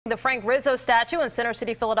The Frank Rizzo statue in Center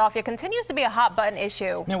City, Philadelphia continues to be a hot button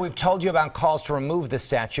issue. Now, we've told you about calls to remove the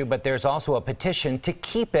statue, but there's also a petition to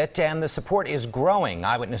keep it, and the support is growing.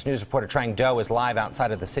 Eyewitness News reporter Trang Do is live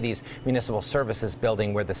outside of the city's municipal services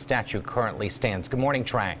building where the statue currently stands. Good morning,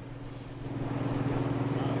 Trang.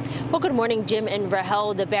 Well, good morning, Jim and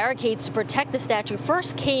Rahel. The barricades to protect the statue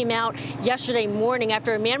first came out yesterday morning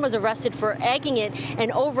after a man was arrested for egging it. And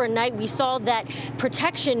overnight, we saw that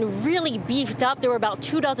protection really beefed up. There were about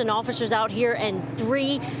 24 officers out here and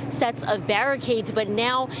 3 sets of barricades. But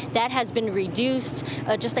now that has been reduced.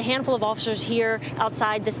 Just a handful of officers here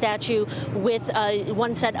outside the statue with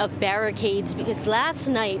 1 set of barricades. Because last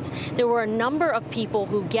night, there were a number of people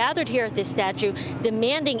who gathered here at this statue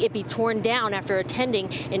demanding it be torn down after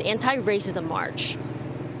attending an anti-racism march.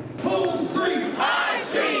 Full Street, High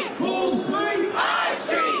Street! Full Street, High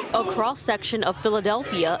Street! A cross-section of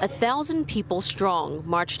Philadelphia, 1,000 people strong,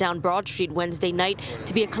 marched down Broad Street Wednesday night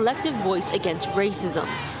to be a collective voice against racism.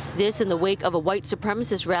 This in the wake of a white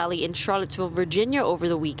supremacist rally in Charlottesville, Virginia over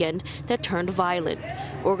the weekend that turned violent.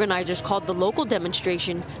 Organizers called the local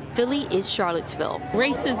demonstration, "Philly is Charlottesville."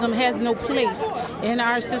 Racism has no place in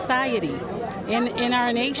our society, in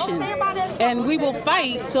our nation, and we will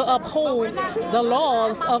fight to uphold the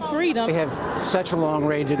laws of freedom. We have such a long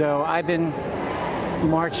way to go. I've been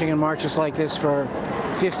marching in marches like this for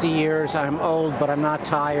 50 years. I'm old, but I'm not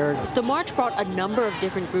tired. The march brought a number of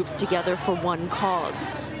different groups together for one cause.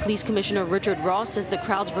 Police Commissioner Richard Ross says the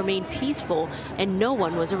crowds remained peaceful and no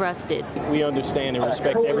one was arrested. We understand and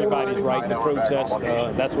respect everybody's right to protest.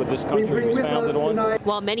 That's what this country was founded on.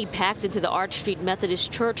 While many packed into the Arch Street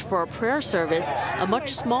Methodist Church for a prayer service, a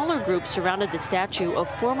much smaller group surrounded the statue of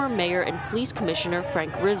former Mayor and Police Commissioner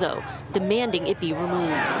Frank Rizzo, demanding it be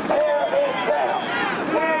removed.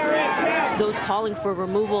 Those calling for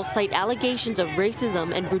removal cite allegations of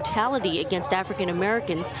racism and brutality against African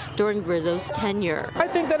Americans during Rizzo's tenure. I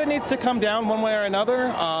think that it needs to come down one way or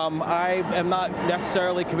another. I am not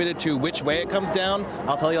necessarily committed to which way it comes down.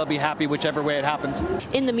 I'll tell you I'll be happy whichever way it happens.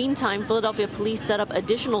 In the meantime, Philadelphia police set up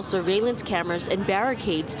additional surveillance cameras and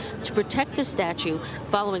barricades to protect the statue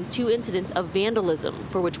following 2 incidents of vandalism,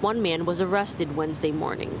 for which 1 man was arrested Wednesday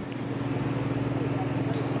morning.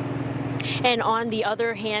 And on the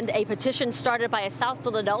other hand, a petition started by a South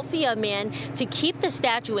Philadelphia man to keep the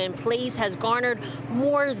statue in place has garnered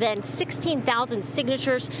more than 16,000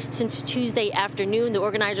 signatures since Tuesday afternoon. The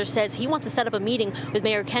organizer says he wants to set up a meeting with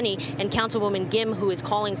Mayor Kenney and Councilwoman Gim, who is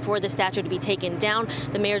calling for the statue to be taken down.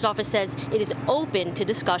 The mayor's office says it is open to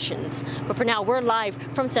discussions. But for now, we're live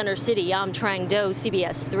from Center City. I'm Trang Do,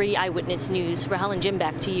 CBS 3 Eyewitness News. Rahel and Jim,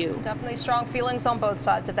 back to you. Definitely strong feelings on both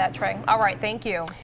sides of that, Trang. All right, thank you.